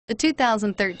The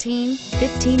 2013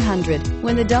 1500.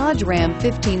 When the Dodge Ram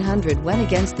 1500 went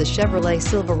against the Chevrolet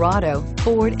Silverado,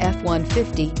 Ford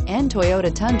F-150, and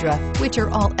Toyota Tundra, which are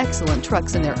all excellent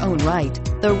trucks in their own right,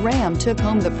 the Ram took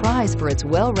home the prize for its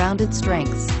well-rounded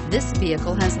strengths. This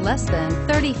vehicle has less than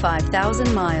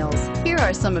 35,000 miles. Here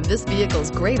are some of this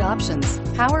vehicle's great options: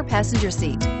 power passenger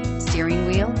seat, steering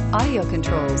wheel audio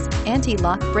controls,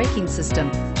 anti-lock braking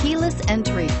system, keyless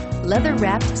entry,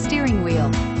 leather-wrapped steering wheel,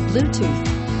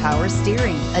 Bluetooth, power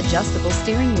steering, adjustable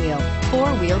steering wheel,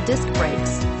 four-wheel disc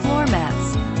brakes, floor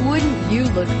mats. Wouldn't you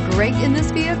look great in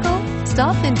this vehicle?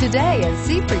 Stop in today and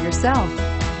see for yourself.